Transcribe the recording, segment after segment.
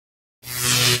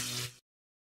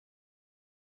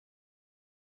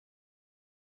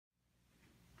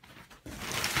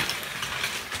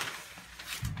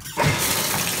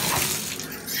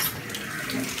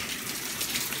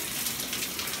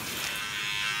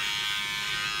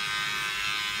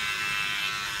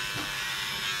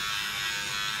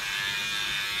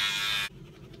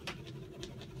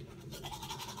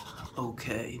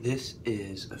this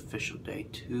is official day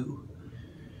 2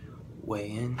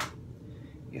 weigh-in.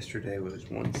 Yesterday was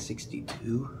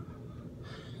 162.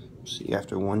 See,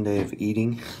 after one day of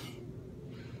eating,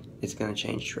 it's gonna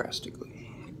change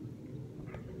drastically.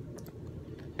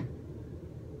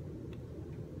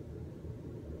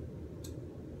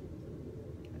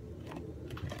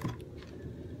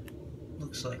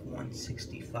 Looks like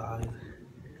 165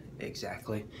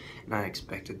 exactly, and I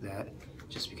expected that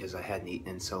just because I hadn't eaten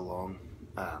in so long,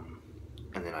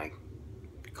 and then I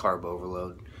carb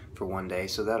overload for one day,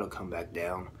 so that'll come back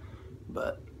down,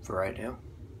 but for right now,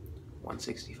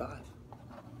 165.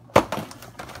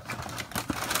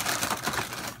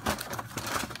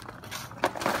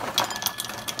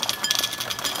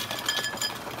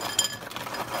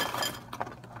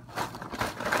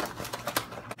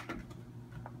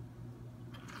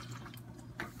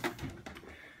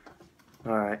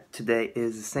 Alright, today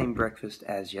is the same breakfast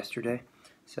as yesterday,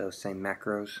 so same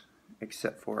macros,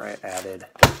 except for I added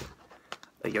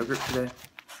a yogurt today,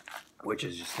 which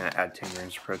is just going to add 10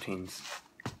 grams of proteins,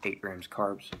 8 grams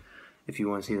carbs. If you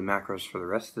want to see the macros for the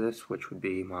rest of this, which would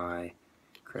be my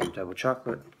cream double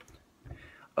chocolate,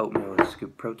 oatmeal with a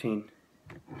scoop of protein,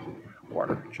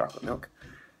 water, chocolate milk,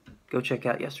 go check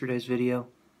out yesterday's video.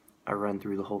 I run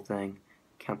through the whole thing,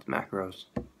 count the macros,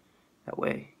 that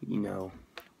way you know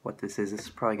what this is. This is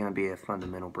probably going to be a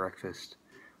fundamental breakfast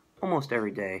almost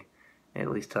every day, at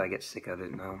least till I get sick of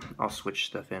it, and I'll switch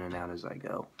stuff in and out as I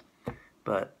go.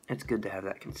 But it's good to have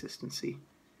that consistency,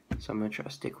 so I'm going to try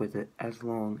to stick with it as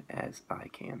long as I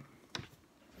can.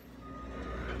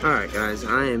 Alright guys,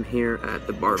 I am here at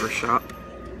the barber shop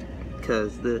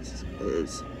because this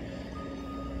is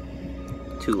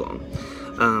too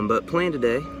long. But plan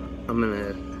today, now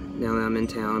that I'm in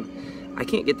town, I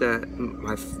can't get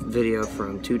my video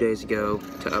from 2 days ago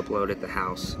to upload at the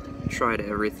house. Tried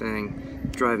everything,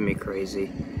 driving me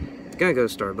crazy. Gonna go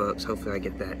to Starbucks, hopefully I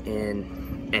get that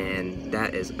in, and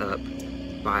that is up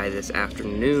by this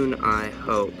afternoon, I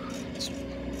hope.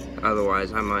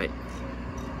 Otherwise I might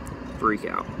freak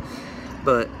out.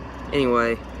 But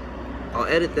anyway, I'll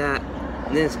edit that,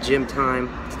 and then it's gym time.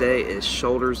 Today is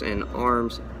shoulders and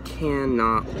arms.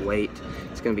 Cannot wait.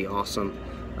 It's gonna be awesome.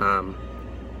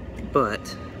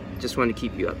 But just wanted to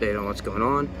keep you updated on what's going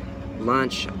on.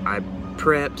 Lunch, I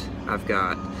prepped. I've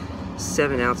got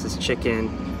 7 ounces chicken,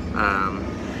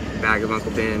 bag of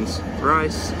Uncle Ben's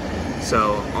rice.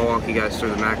 So I'll walk you guys through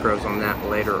the macros on that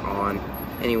later on.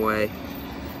 Anyway,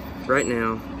 right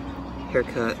now,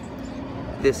 haircut.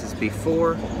 This is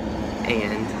before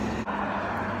and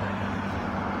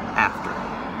after.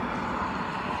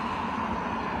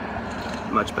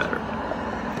 Much better.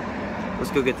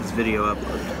 Let's go get this video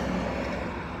uploaded.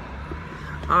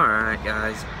 Alright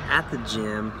guys, at the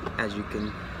gym, as you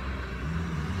can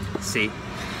see,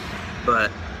 but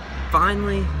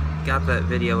finally got that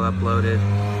video uploaded.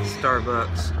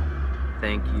 Starbucks,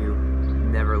 thank you,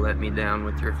 never let me down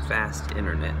with your fast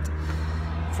internet.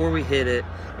 Before we hit it,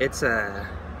 it's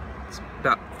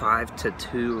about 5 to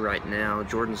 2 right now.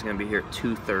 Jordan's gonna be here at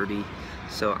 2:30,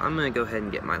 so I'm gonna go ahead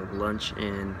and get my lunch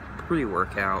in,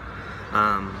 pre-workout.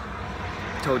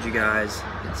 Told you guys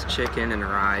it's chicken and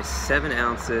rice, 7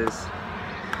 ounces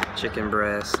chicken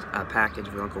breast, a package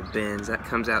of Uncle Ben's. That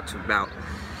comes out to about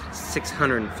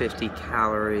 650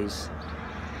 calories,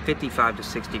 55 to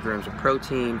 60 grams of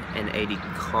protein, and 80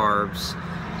 carbs.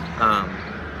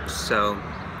 So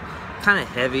kind of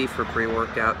heavy for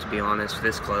pre-workout, to be honest.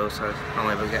 This close, I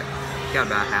only got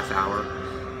about a half hour,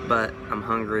 but I'm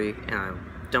hungry and I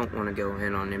don't want to go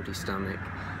in on an empty stomach.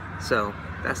 So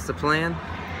that's the plan.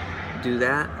 Do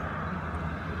that,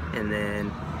 and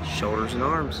then shoulders and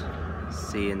arms.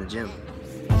 See you in the gym.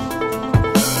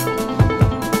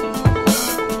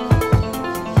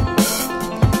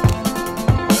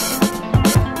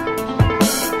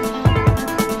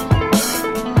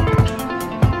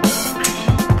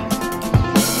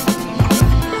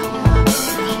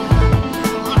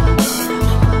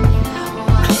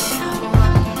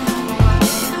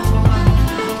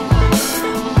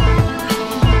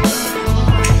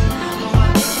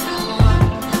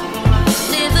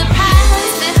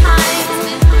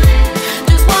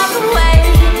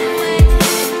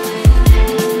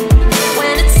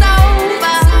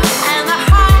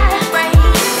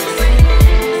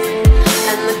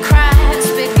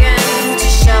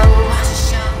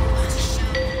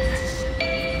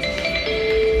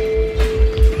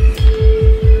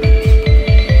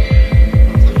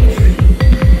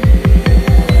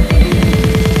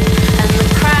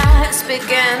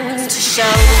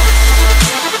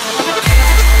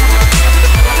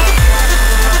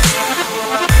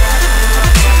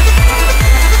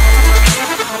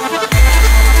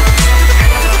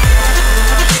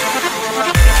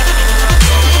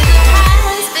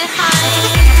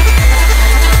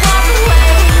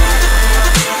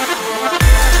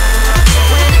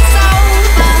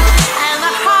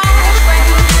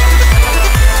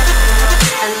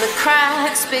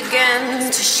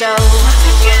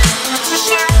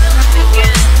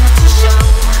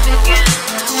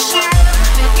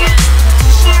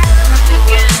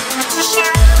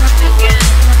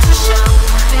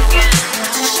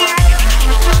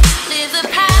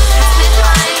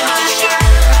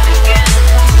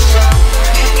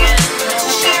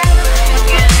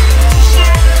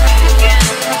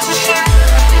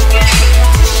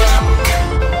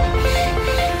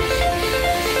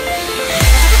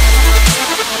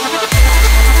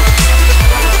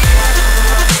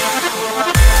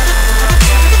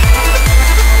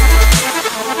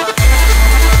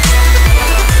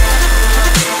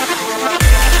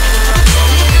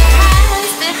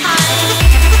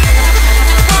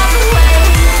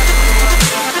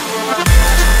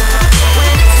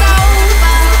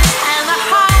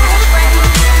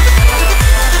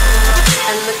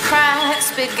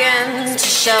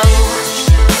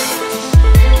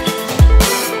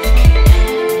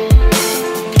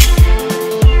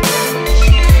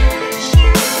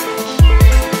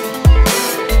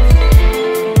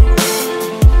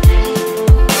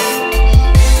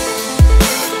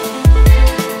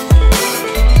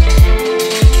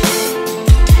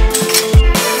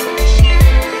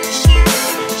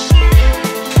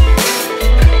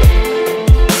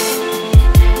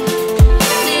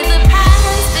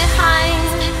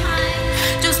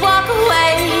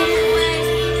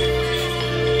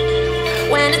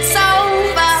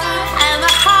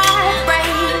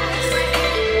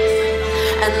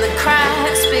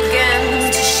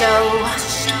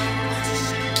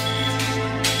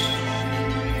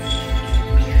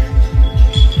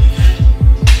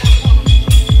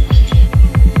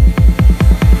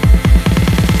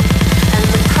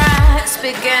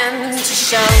 begin to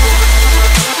show.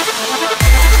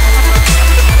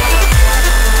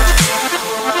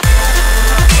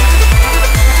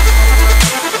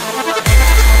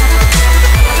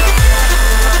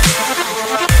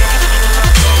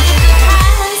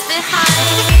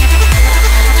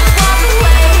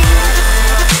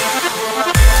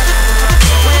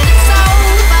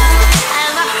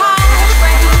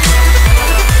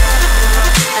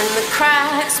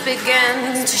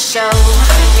 Begin to show.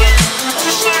 Begin to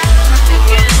show.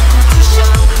 Begin to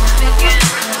show. Begin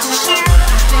to show.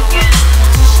 Begin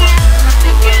to show.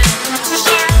 Begin to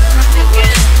show.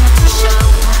 Begin to show.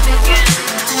 Begin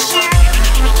to show.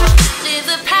 Leave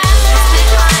the past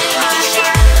behind.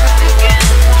 Begin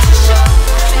to show.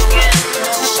 Begin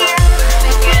to show.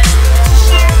 Begin to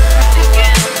show. Begin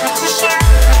to show.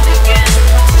 Begin to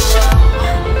show. Begin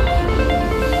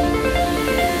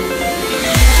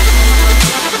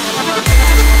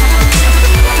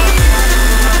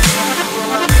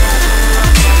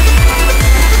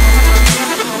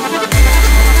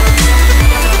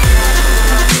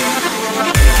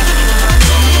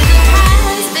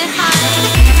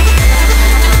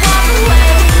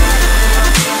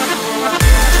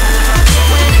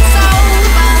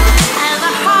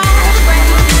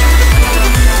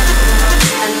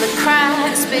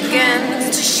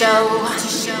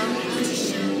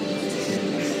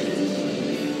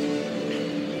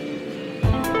to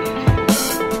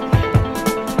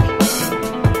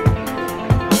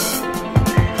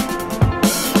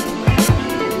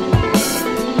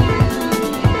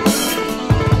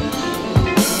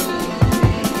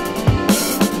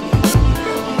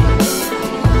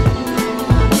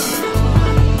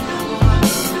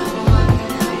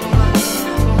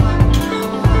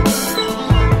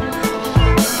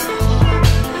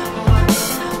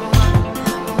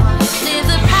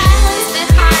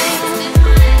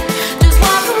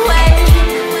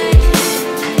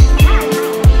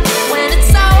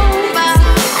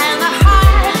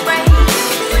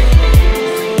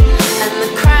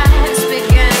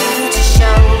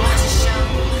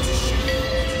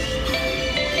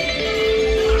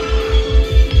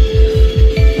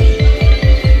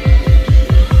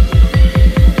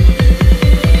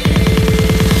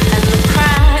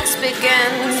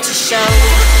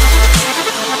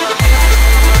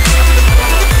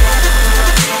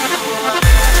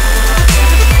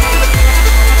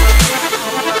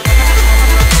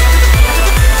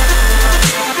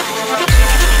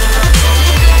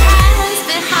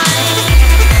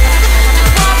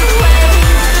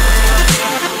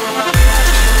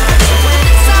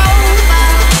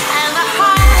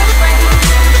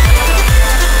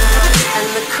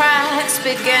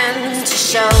Begin to show.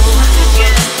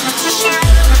 Begin to show.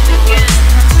 Begin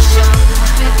to show.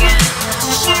 Begin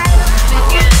to show.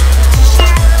 Begin to show.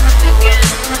 Begin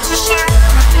to show.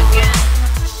 Begin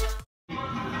to show.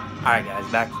 Alright guys,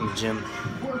 back from the gym.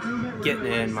 Getting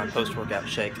in my post-workout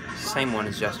shake. Same one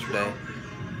as yesterday.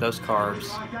 Those carbs,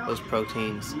 those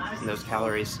proteins, and those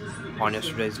calories on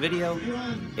yesterday's video.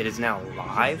 It is now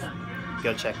live.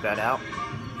 Go check that out.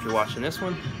 If you're watching this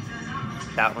one,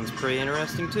 that one's pretty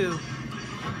interesting too.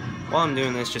 While I'm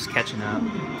doing this, just catching up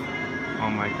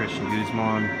on my Christian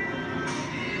Guzman,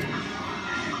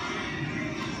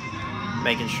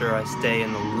 making sure I stay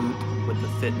in the loop with the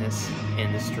fitness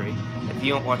industry. If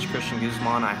you don't watch Christian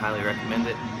Guzman, I highly recommend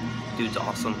it. Dude's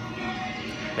awesome.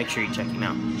 Make sure you check him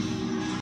out.